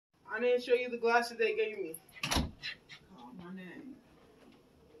I didn't show you the glasses they gave me. Call my name.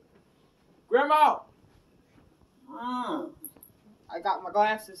 Grandma! I got my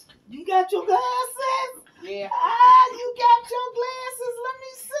glasses. You got your glasses? Yeah. Ah, you got your glasses. Let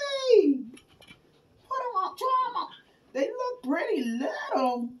me see. Put them on. Try them on. They look pretty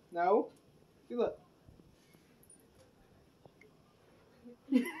little. No. See, look.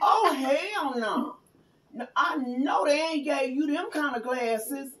 Oh, hell no. No, I know they ain't gave you them kind of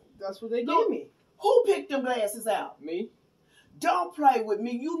glasses. That's what they gave me. Who picked them glasses out? Me. Don't play with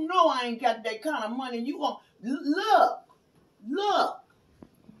me. You know I ain't got that kind of money. You gon' look. Look.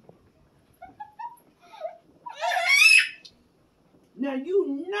 Now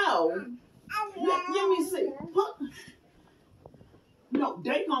you know. Let me see. No,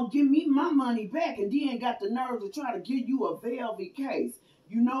 they gonna give me my money back and they ain't got the nerve to try to give you a velvet case.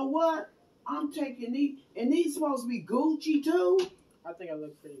 You know what? I'm taking these, and these supposed to be Gucci too? I think I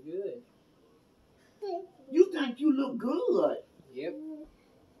look pretty good. You think you look good? Yep.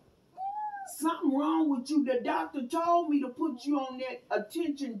 Something wrong with you. The doctor told me to put you on that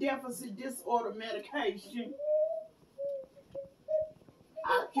attention deficit disorder medication.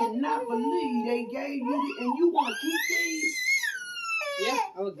 I cannot believe they gave you, and you want to keep these? Yeah,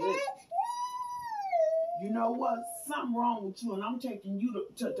 I look good. You know what? Something wrong with you, and I'm taking you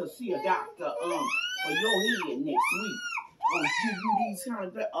to see a doctor for your head next week. I'll give you these kind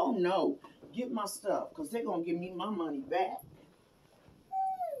of, oh no, get my stuff, because they're going to give me my money back.